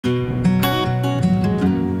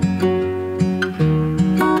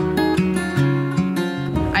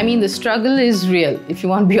mean, the struggle is real. If you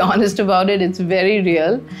want to be honest about it, it's very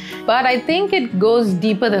real. But I think it goes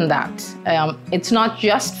deeper than that. It's not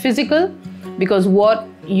just physical, because what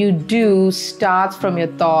you do starts from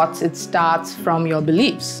your thoughts, it starts from your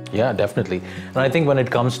beliefs. Yeah, definitely. And I think when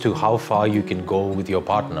it comes to how far you can go with your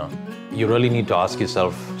partner, you really need to ask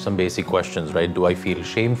yourself some basic questions, right? Do I feel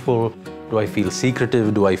shameful? Do I feel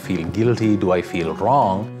secretive? Do I feel guilty? Do I feel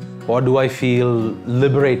wrong? Or do I feel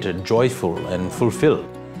liberated, joyful, and fulfilled?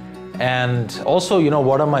 And also,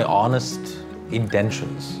 what are my honest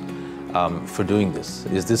intentions for doing this?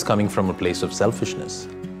 Is this coming from a place of selfishness?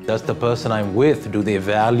 Does the person I'm with, do they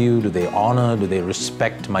value, do they honor, do they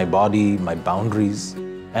respect my body, my boundaries?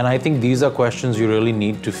 And I think these are questions you really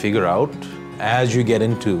need to figure out as you get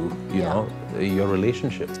into, your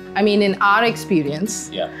relationship. I mean, in our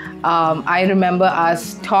experience, I remember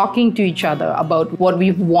us talking to each other about what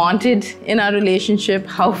we wanted in our relationship,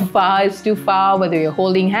 how far is too far, whether you're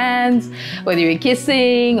holding hands, whether you're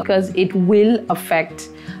kissing, because it will affect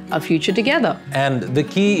our future together. And the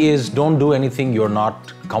key is, don't do anything you're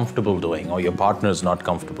not comfortable doing or your partner's not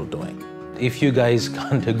comfortable doing. If you guys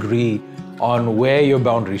can't agree on where your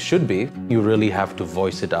boundaries should be, you really have to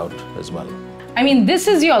voice it out as well. I mean, this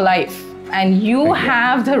is your life and you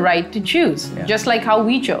have the right to choose, just like how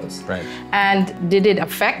we chose. Right. And did it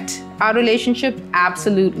affect our relationship?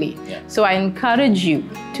 Absolutely. So I encourage you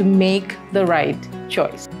to make the right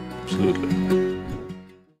choice. Absolutely.